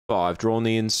5.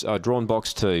 Drawn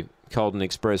box 2. Golden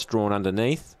Express drawn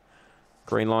underneath.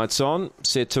 Green lights on.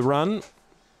 Set to run.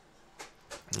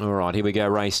 All right, here we go.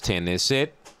 Race 10. They're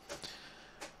set.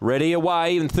 Ready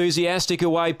away, Enthusiastic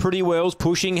away pretty well,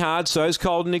 pushing hard, so's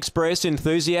Golden Express.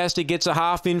 Enthusiastic gets a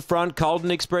half in front.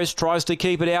 Golden Express tries to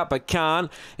keep it out but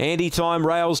can't. Anti-Time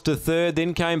rails to third,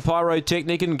 then came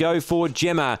Pyrotechnic and Go Forward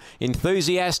Gemma.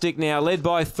 Enthusiastic now led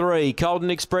by 3. Golden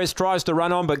Express tries to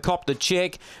run on but copped a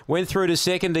check. Went through to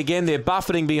second again. They're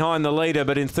buffeting behind the leader,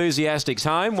 but Enthusiastic's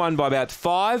home, won by about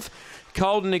 5.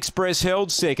 Golden Express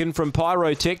held second from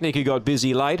Pyrotechnic, who got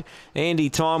busy late.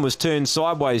 Anti-Time was turned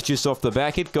sideways just off the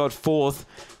back. It got 4th.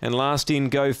 And last in,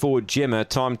 Go Forward Gemma,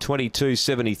 time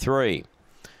 22.73.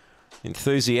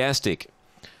 Enthusiastic.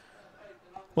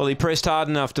 Well, he pressed hard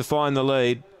enough to find the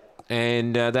lead,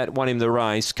 and that won him the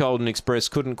race. Golden Express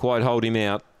couldn't quite hold him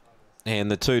out.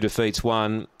 And the 2 defeats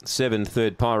 1. 7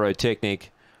 third Pyrotechnic.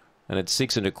 And it's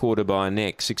 6 1/4 by a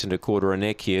neck. 6 1/4 a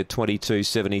neck here.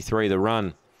 22.73 the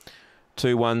run.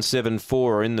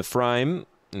 2-1-7-4 in the frame.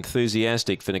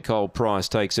 Enthusiastic for Nicole Price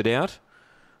takes it out.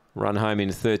 Run home in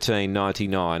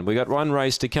 13.99. We got one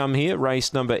race to come here,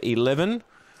 race number 11.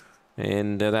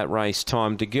 And that race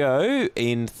time to go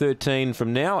in 13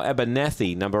 from now.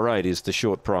 Abernathy, number 8, is the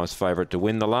short price favourite to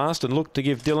win the last and look to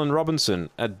give Dylan Robinson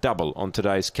a double on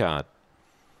today's card.